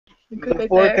The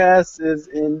forecast is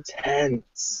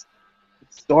intense.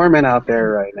 It's storming out there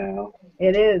right now.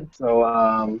 It is.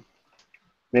 So,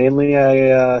 mainly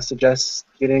I suggest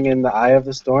getting in the eye of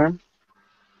the storm.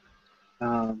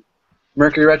 Um,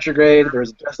 Mercury retrograde,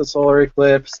 there's just a solar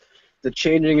eclipse, the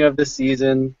changing of the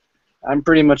season. I'm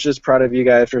pretty much just proud of you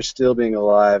guys for still being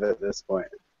alive at this point.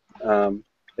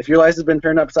 If your life has been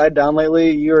turned upside down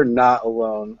lately, you're not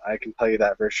alone. I can tell you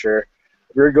that for sure.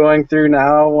 We're going through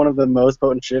now one of the most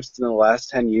potent shifts in the last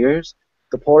 10 years.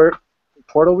 The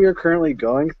portal we are currently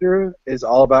going through is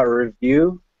all about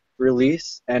review,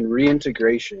 release, and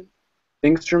reintegration.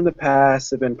 Things from the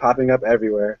past have been popping up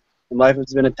everywhere, and life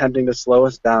has been attempting to slow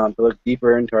us down to look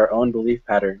deeper into our own belief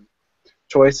patterns,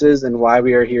 choices, and why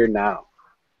we are here now.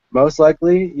 Most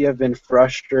likely, you have been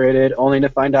frustrated only to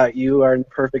find out you are in the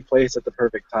perfect place at the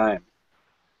perfect time.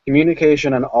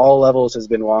 Communication on all levels has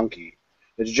been wonky.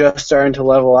 It's just starting to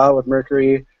level out with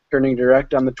Mercury turning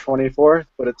direct on the 24th,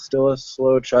 but it's still a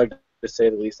slow chug to say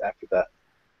the least after that.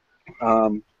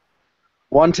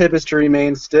 One tip is to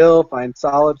remain still, find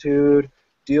solitude,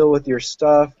 deal with your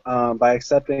stuff by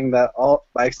accepting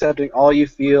all you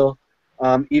feel,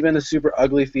 even the super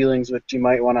ugly feelings which you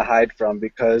might want to hide from,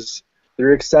 because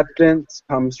through acceptance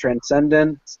comes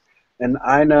transcendence. And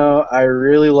I know I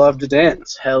really love to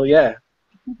dance. Hell yeah.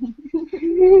 So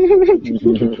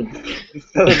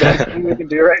the best thing we can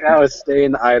do right now is stay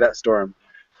in the eye of that storm.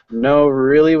 Know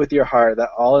really with your heart that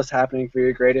all is happening for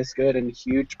your greatest good, and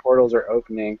huge portals are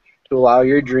opening to allow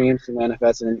your dreams to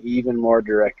manifest in an even more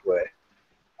direct way.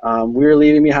 We're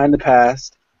leaving behind the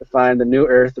past to find the new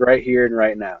earth right here and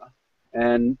right now.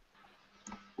 And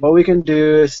what we can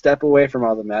do is step away from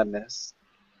all the madness.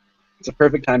 It's a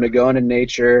perfect time to go into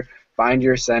nature, find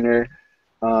your center,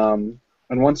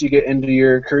 and once you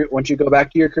go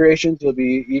back to your creations, you'll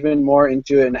be even more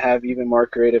into it and have even more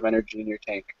creative energy in your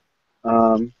tank.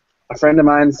 A friend of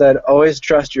mine said, "Always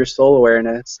trust your soul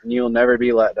awareness, and you'll never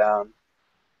be let down."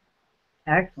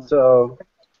 Excellent. So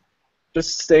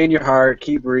just stay in your heart,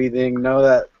 keep breathing, know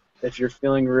that if you're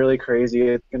feeling really crazy,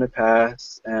 it's going to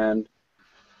pass, and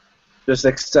just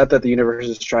accept that the universe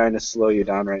is trying to slow you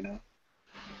down right now.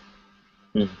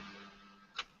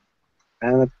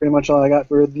 And that's pretty much all I got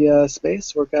for the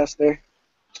space forecast there.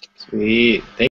 Sweet. Thank